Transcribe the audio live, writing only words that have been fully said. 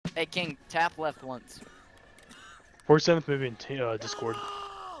Hey King, tap left once. 47th maybe in Discord.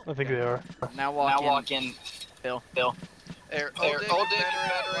 I think they are. Now walk in. Bill. There, all day,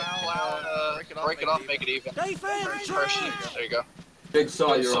 veteran, clown, break it off, make it even. Freshie, there you go. Big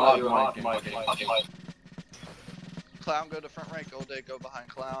saw, you're hot, Mike. Clown, go to front rank, all day, go behind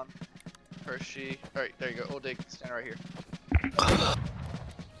clown. Hershey, alright, there you go, all day, stand right here.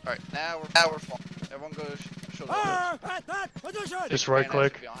 Alright, now we're falling. Everyone go shoulder to Just right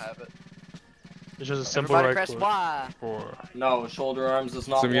click. If you don't have it. It's just a simple Everybody right press click. Y. For... No, shoulder arms is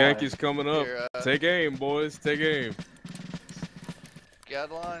not Some Y. Yankees coming up. Here, Take aim, boys. Take aim. get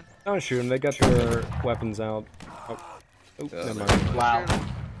out of line. Don't shoot them. They got their weapons out. Oh, never mind. Wow.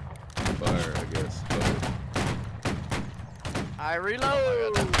 Fire, I guess. I Oh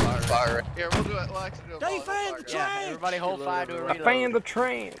reload. my god, fire. Here, we'll do it. We'll actually do a fire. Yeah, everybody hold fire to a I reload. fan the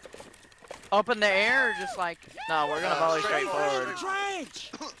train. Up in the air, or just like no, we're gonna volley straight forward.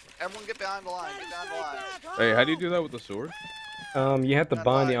 Everyone get behind the line. Get behind the line. Hey, how do you do that with the sword? You have to Not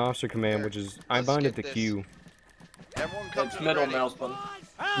bind the mine. officer command, Here, which is I let's bind get it to this. Q. Everyone come It's to the middle ready. mouse button.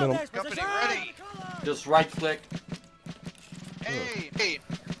 Middle. Company ready. Just right click. Hey. Rear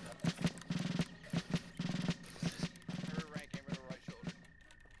rank, aim for the right shoulder.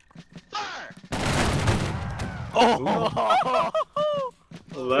 Fire!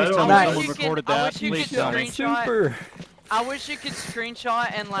 Let I them wish you could, I wish you could screenshot. Super. I wish you could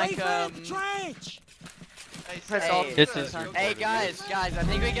screenshot and like Hey guys, I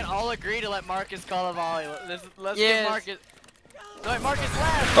think we can all agree to let Marcus call a volley. Let's get Marcus. No, Marcus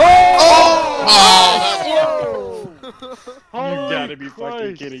left. Oh! You gotta be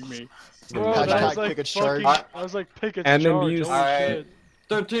fucking kidding me. Bro, that was like fucking, I was like, pick a And then charge. use- Holy Alright. shit.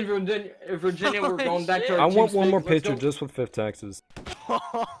 13 Virginia, we're going back to our I want team one more speak. Let's picture go. just with 5th Texas.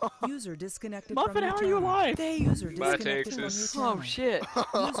 User disconnected Muffin, from how your are you channel. alive? User Bye, disconnected from your Texas. channel. Oh shit.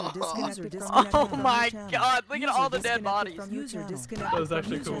 User disconnected from Oh your my channel. god, look at all the User dead bodies. disconnected from your channel. That was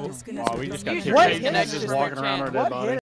actually User cool. disconnected Wow, we from just your got channel. What kicked hit just us? walking around our dead body.